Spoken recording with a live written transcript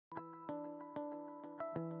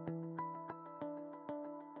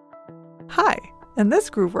In this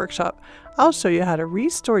Groove workshop, I'll show you how to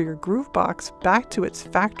restore your Groove box back to its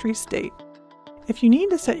factory state. If you need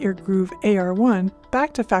to set your Groove AR1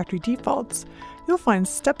 back to factory defaults, you'll find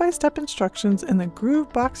step-by-step instructions in the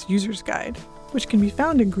Groove Box User's Guide, which can be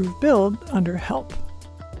found in Groove Build under Help.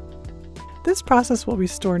 This process will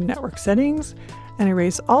restore network settings and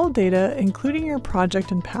erase all data, including your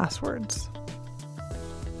project and passwords.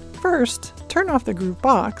 First, turn off the Groove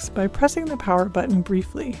box by pressing the power button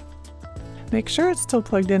briefly. Make sure it's still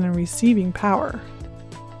plugged in and receiving power.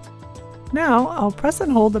 Now, I'll press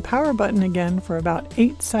and hold the power button again for about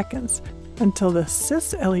 8 seconds until the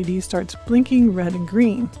SYS LED starts blinking red and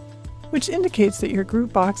green, which indicates that your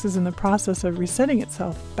Groove box is in the process of resetting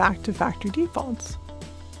itself back to factory defaults.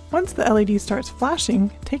 Once the LED starts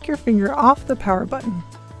flashing, take your finger off the power button.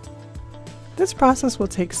 This process will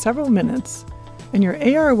take several minutes, and your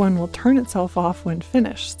AR1 will turn itself off when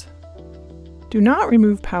finished. Do not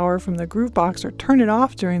remove power from the Groove box or turn it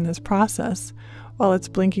off during this process while it's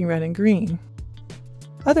blinking red and green.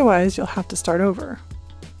 Otherwise, you'll have to start over.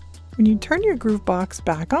 When you turn your Groove box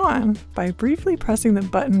back on by briefly pressing the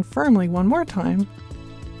button firmly one more time,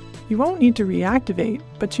 you won't need to reactivate,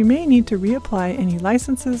 but you may need to reapply any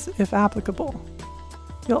licenses if applicable.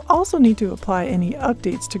 You'll also need to apply any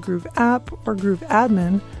updates to Groove App or Groove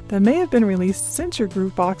Admin that may have been released since your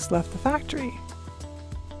Groove box left the factory.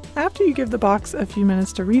 After you give the box a few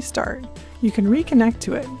minutes to restart, you can reconnect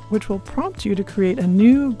to it, which will prompt you to create a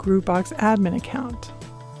new Groove Box admin account.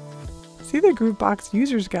 See the Groove Box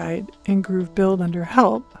User's Guide in Groove Build under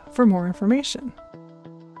Help for more information.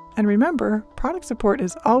 And remember, product support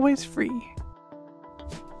is always free.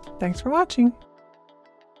 Thanks for watching.